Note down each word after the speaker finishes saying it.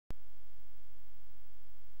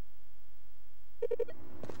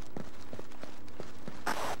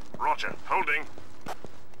Roger, holding.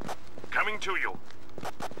 Coming to you.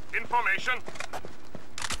 Information.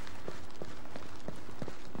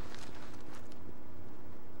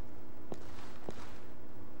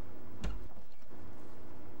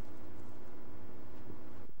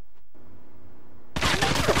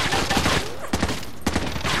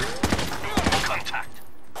 Contact.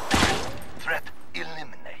 Threat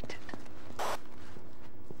eliminated.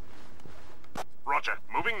 Roger,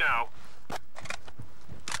 moving now.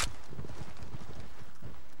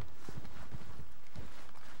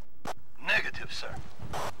 Negative, sir.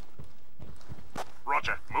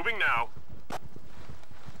 Roger, moving now.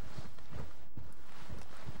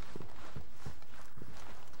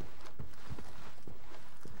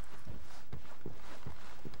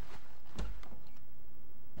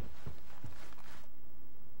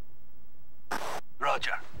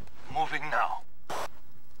 Roger. Moving now.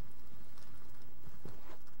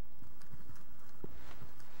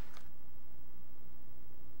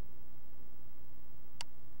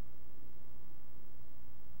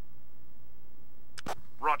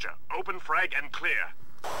 Roger, open frag and clear.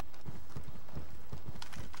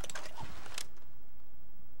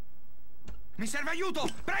 Mi serve aiuto!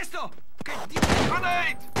 Presto! Che Dio...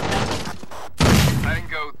 Grenade!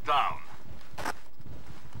 Tango down.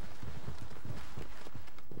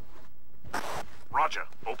 Roger,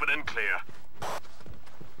 open and clear.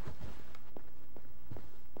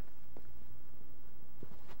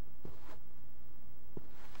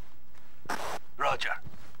 Roger.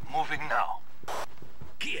 Moving now.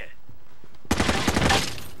 Chi è?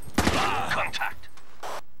 Contact.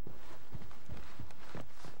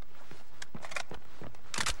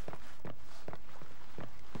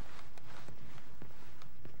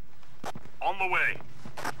 On the way.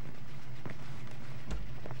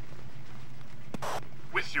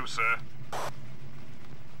 With you, sir.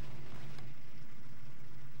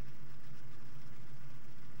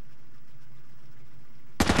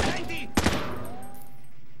 Senti!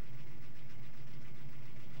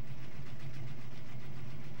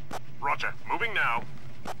 Roger, moving now.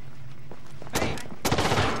 Ehi!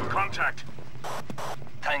 Contact.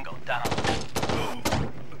 Tango down.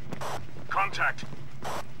 Contact.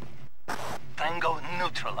 Tango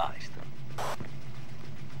neutralized.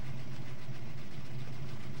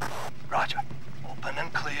 Roger. Open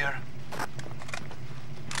and clear.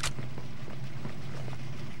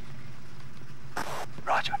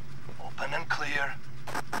 Roger. Open and clear.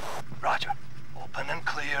 Roger. Open and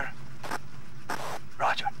clear.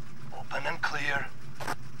 Roger. Open and clear.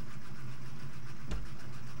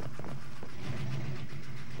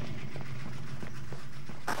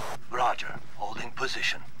 Roger. Holding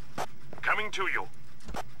position. Coming to you.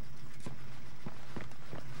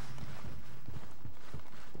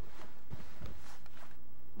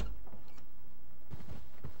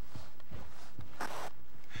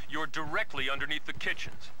 You're directly underneath the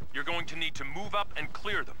kitchens. You're going to need to move up and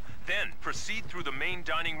clear them. Then proceed through the main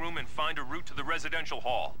dining room and find a route to the residential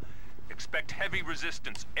hall. Expect heavy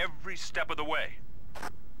resistance every step of the way.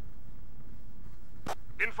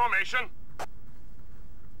 Information.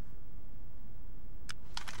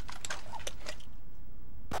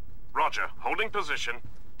 Roger, holding position.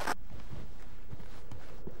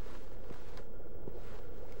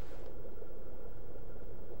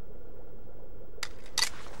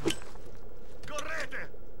 Correte!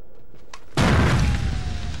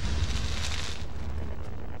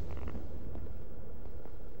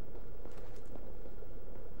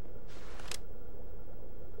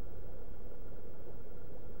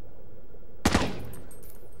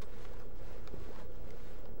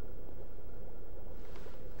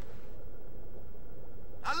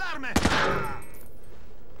 Allarme!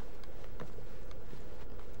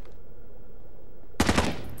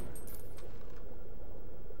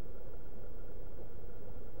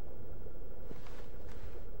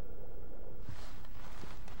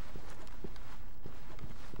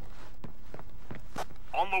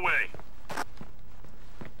 On the way.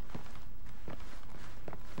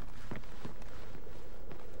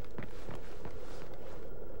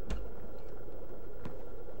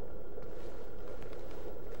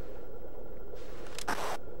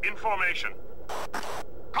 Information.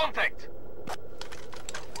 Contact!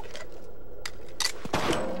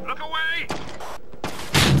 Look away!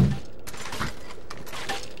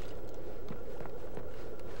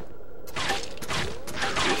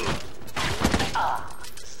 Ah,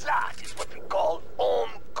 that is what we call home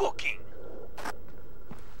cooking.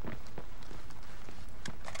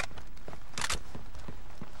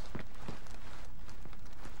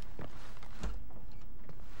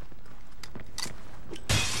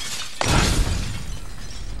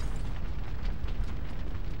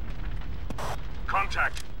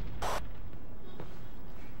 Contact!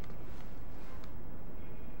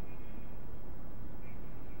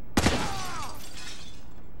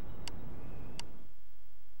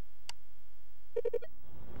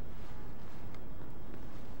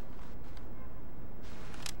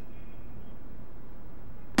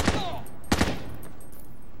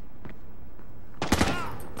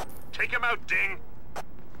 Take him out, Ding!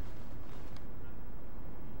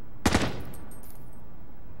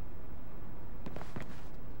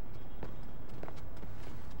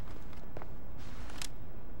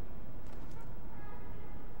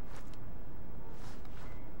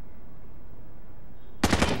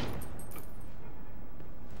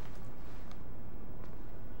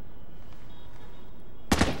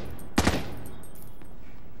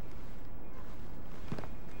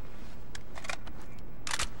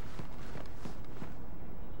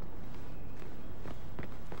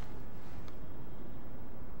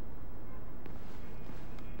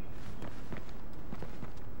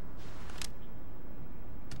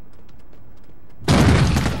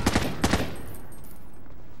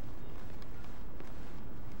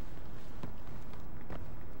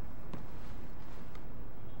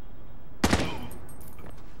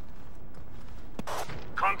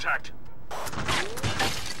 Contact!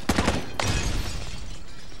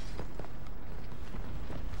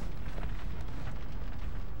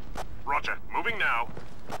 Roger, moving now.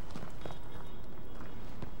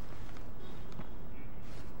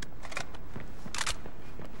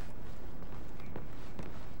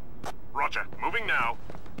 Roger, moving now.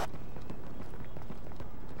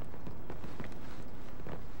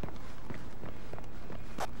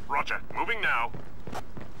 Roger, moving now.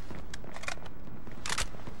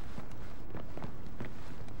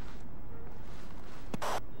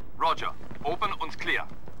 Roger. Open und clear.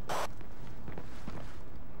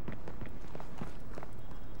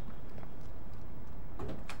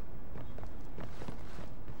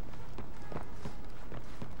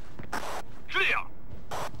 Clear!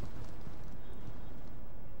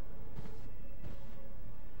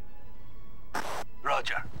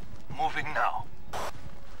 Roger. Moving now.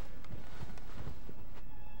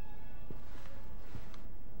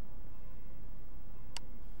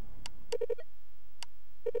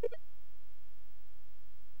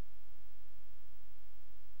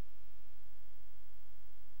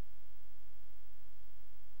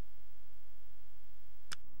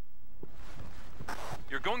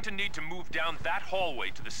 You're going to need to move down that hallway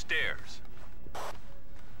to the stairs.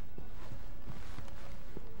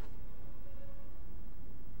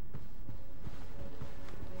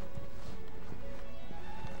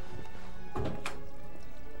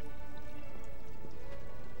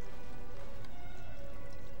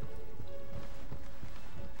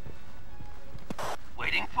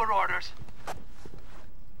 Waiting for orders.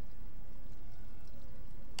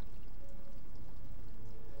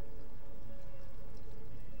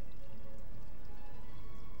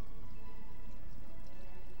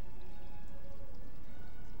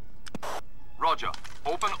 Roger.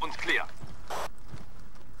 Open und clear.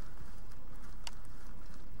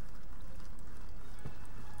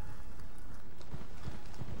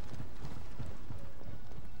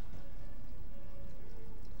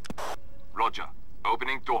 Roger.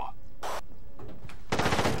 Opening door.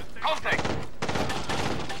 Contact!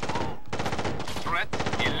 Threat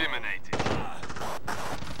eliminated.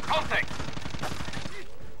 Contact!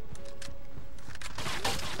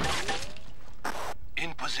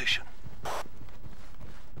 In position.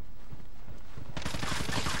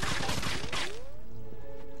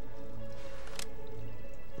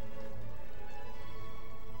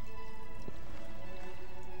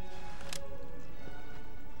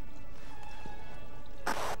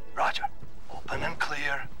 Roger. Open and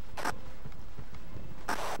clear.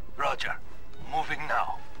 Roger. Moving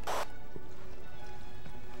now.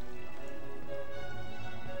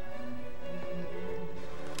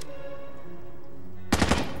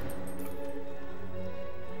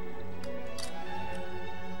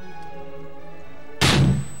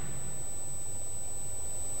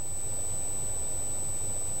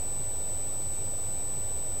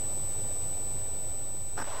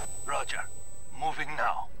 Roger. Moving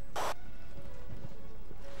now.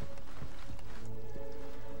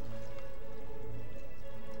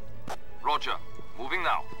 Roger. Moving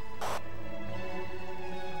now.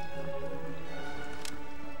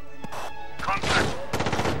 Contact!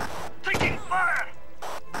 Taking fire!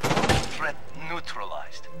 Threat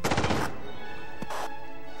neutralized.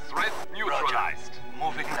 Threat neutralized. Roger.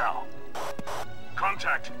 Moving now.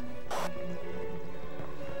 Contact!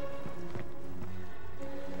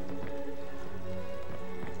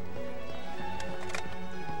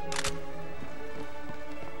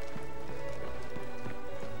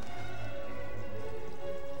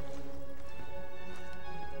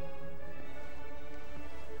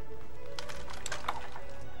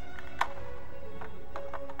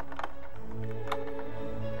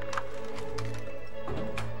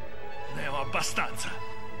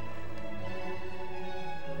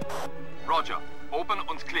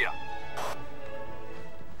 und clear.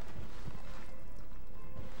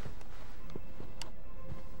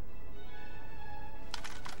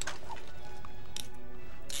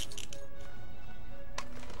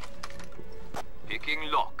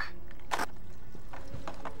 Picking lock.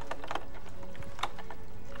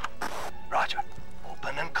 Roger.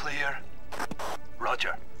 Open and clear.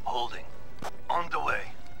 Roger. Holding. On the way.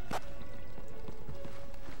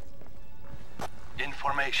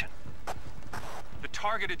 Information. The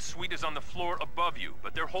targeted suite is on the floor above you,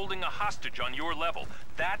 but they're holding a hostage on your level.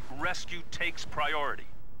 That rescue takes priority.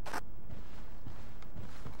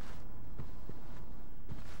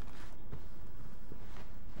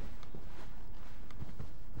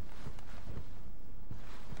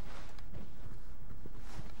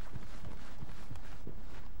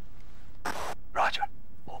 Roger.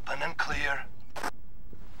 Open and clear.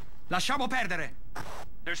 Lasciamo perdere!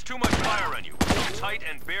 There's too much fire on you. Hold tight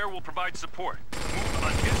and Bear will provide support. Move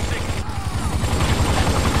on his signal.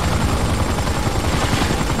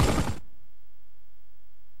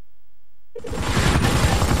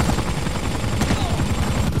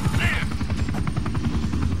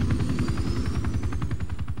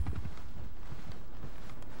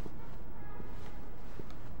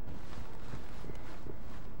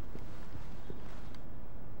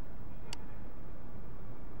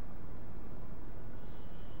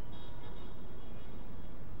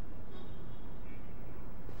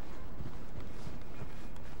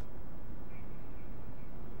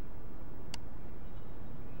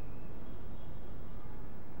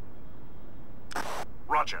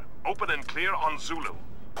 Roger. Open and clear on Zulu.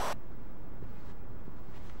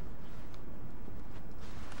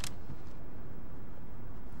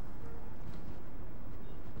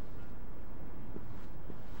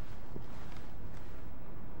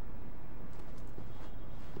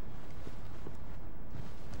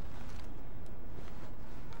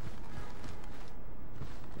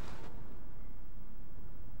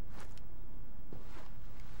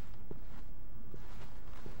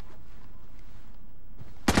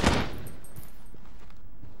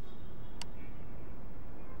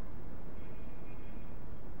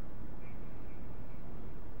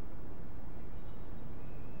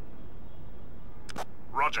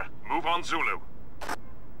 Roger. Move on Zulu.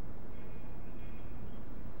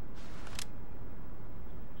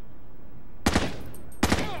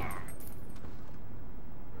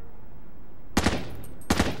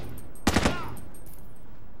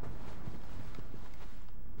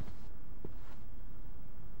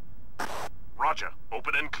 Roger.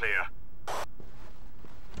 Open and clear.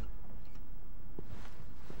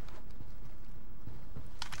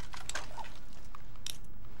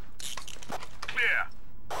 Clear.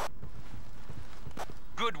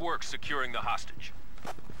 Good work securing the hostage.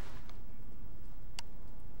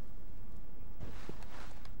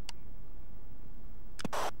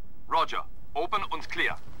 Roger. Open und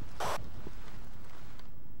clear.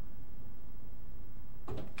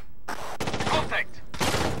 Contact!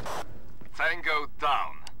 Tango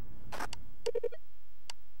down.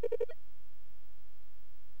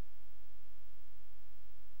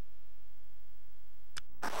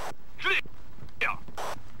 Clear!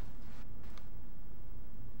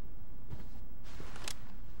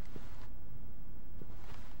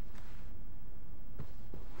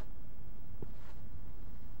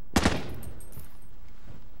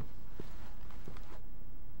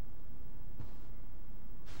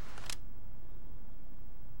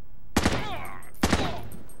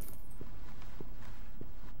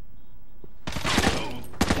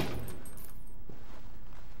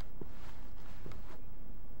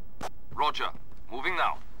 Roger. Moving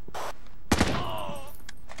now.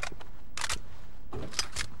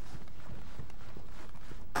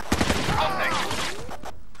 Contact.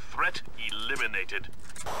 Threat eliminated.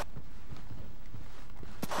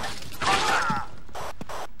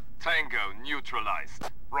 Tango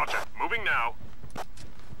neutralized. Roger. Moving now.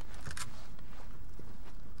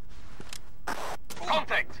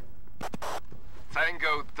 Contact!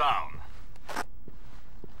 Tango down.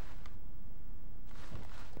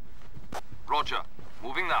 Roger.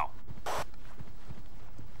 Moving now.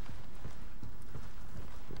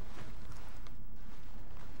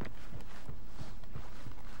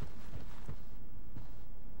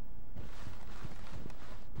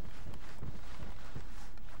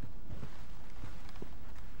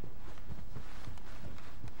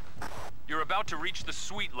 You're about to reach the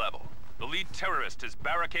suite level. The lead terrorist has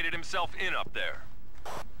barricaded himself in up there.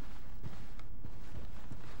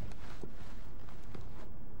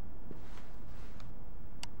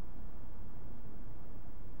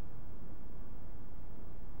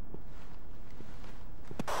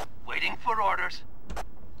 Waiting for orders.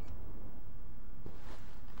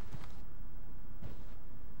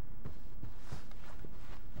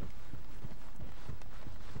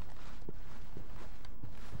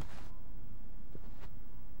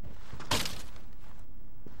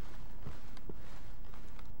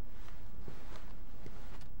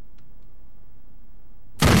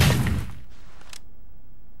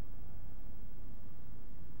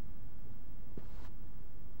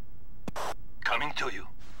 Moving to you.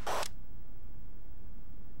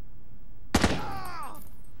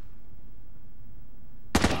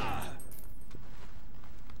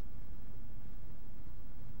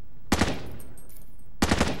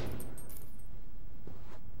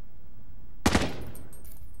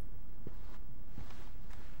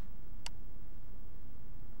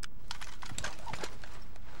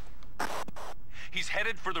 He's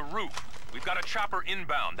headed for the roof. We've got a chopper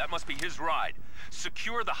inbound. That must be his ride.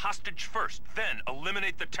 Secure the hostage first, then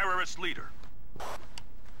eliminate the terrorist leader.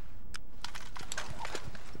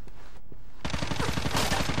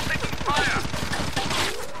 Taking fire!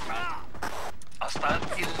 Hostile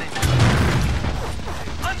eliminated.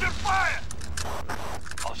 Under fire!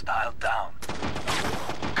 Hostile down.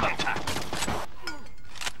 Contact.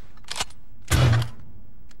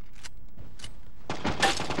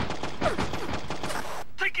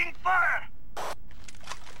 Taking fire!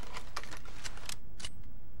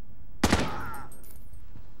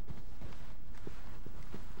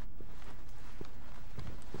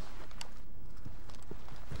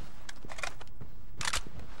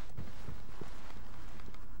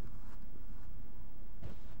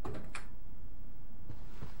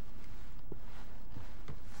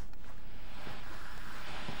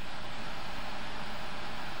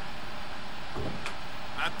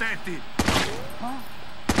 Attenti!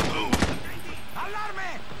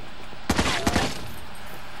 Allarme!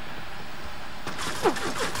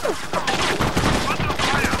 Under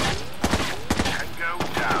fire! Tango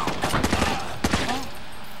down.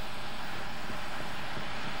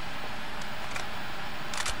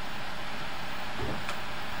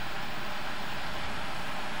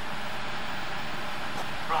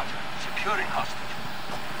 Roger. Securing hostage.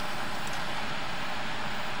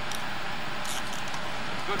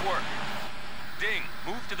 Good work. Ding,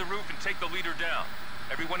 move to the roof and take the leader down.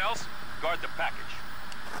 Everyone else, guard the package.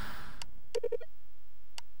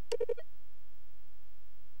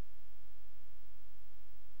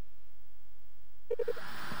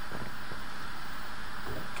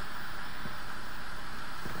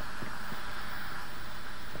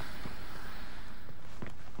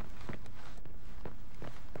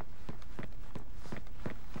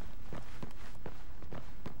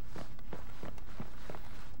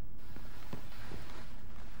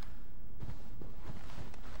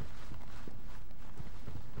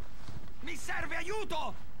 Mi serve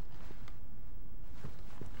aiuto!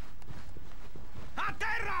 A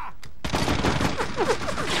terra!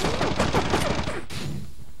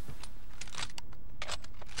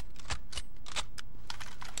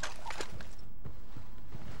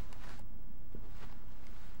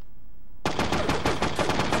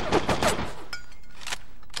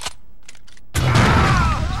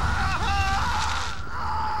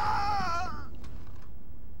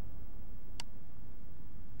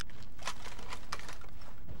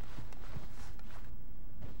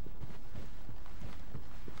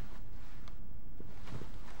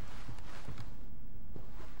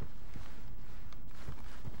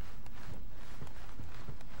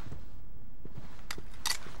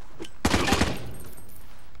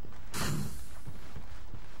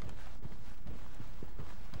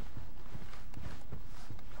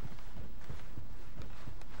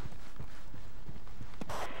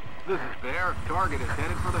 This is Bear. Target is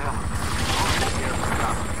headed for the helicopter.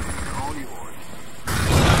 All yours.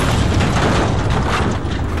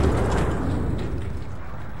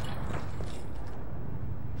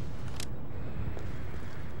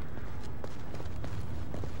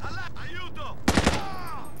 Aiuto!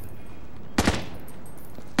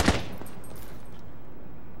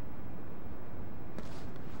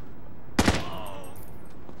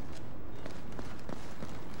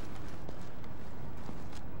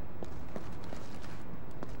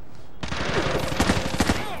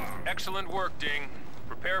 Excellent work, Ding.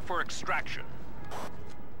 Prepare for extraction.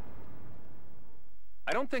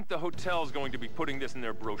 I don't think the hotel's going to be putting this in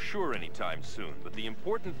their brochure anytime soon, but the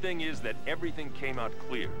important thing is that everything came out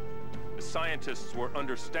clear. The scientists were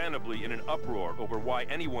understandably in an uproar over why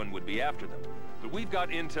anyone would be after them, but we've got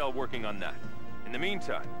intel working on that. In the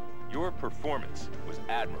meantime, your performance was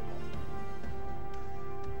admirable.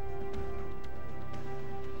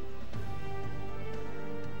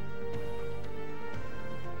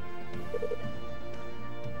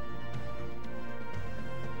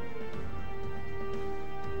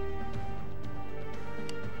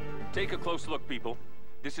 Take a close look, people.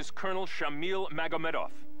 This is Colonel Shamil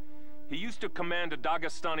Magomedov. He used to command a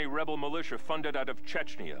Dagestani rebel militia funded out of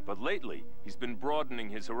Chechnya, but lately he's been broadening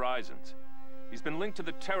his horizons. He's been linked to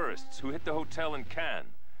the terrorists who hit the hotel in Cannes,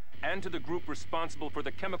 and to the group responsible for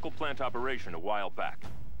the chemical plant operation a while back.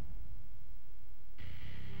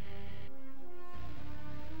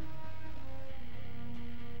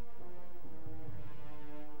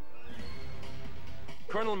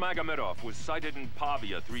 Colonel Magomedov was sighted in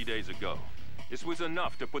Pavia 3 days ago. This was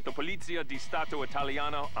enough to put the Polizia di Stato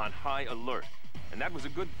Italiano on high alert, and that was a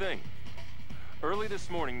good thing. Early this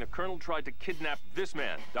morning, the colonel tried to kidnap this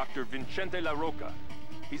man, Dr. Vincente La Rocca.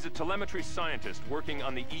 He's a telemetry scientist working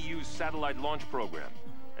on the EU's satellite launch program,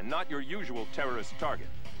 and not your usual terrorist target.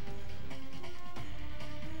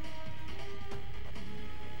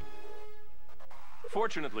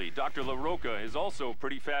 Fortunately, Dr. La Rocca is also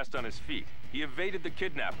pretty fast on his feet. He evaded the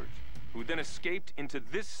kidnappers, who then escaped into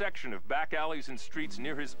this section of back alleys and streets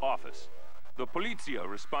near his office. The Polizia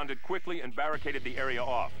responded quickly and barricaded the area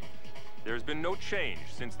off. There's been no change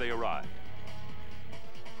since they arrived.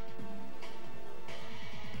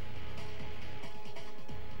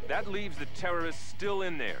 That leaves the terrorists still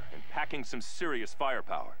in there and packing some serious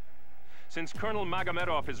firepower. Since Colonel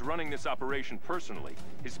Magomedov is running this operation personally,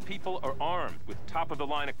 his people are armed with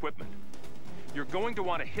top-of-the-line equipment. You're going to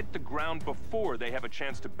want to hit the ground before they have a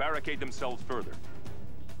chance to barricade themselves further.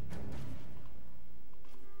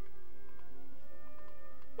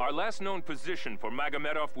 Our last known position for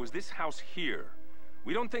Magomedov was this house here.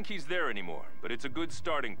 We don't think he's there anymore, but it's a good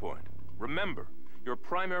starting point. Remember, your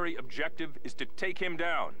primary objective is to take him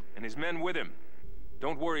down, and his men with him.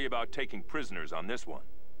 Don't worry about taking prisoners on this one.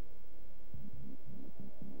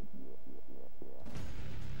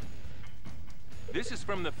 This is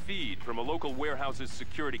from the feed from a local warehouse's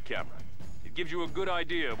security camera. It gives you a good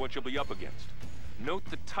idea of what you'll be up against. Note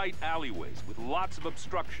the tight alleyways with lots of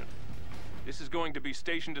obstruction. This is going to be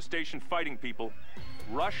station-to-station fighting, people.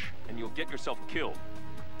 Rush, and you'll get yourself killed.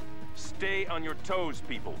 Stay on your toes,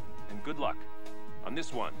 people, and good luck. On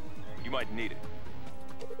this one, you might need it.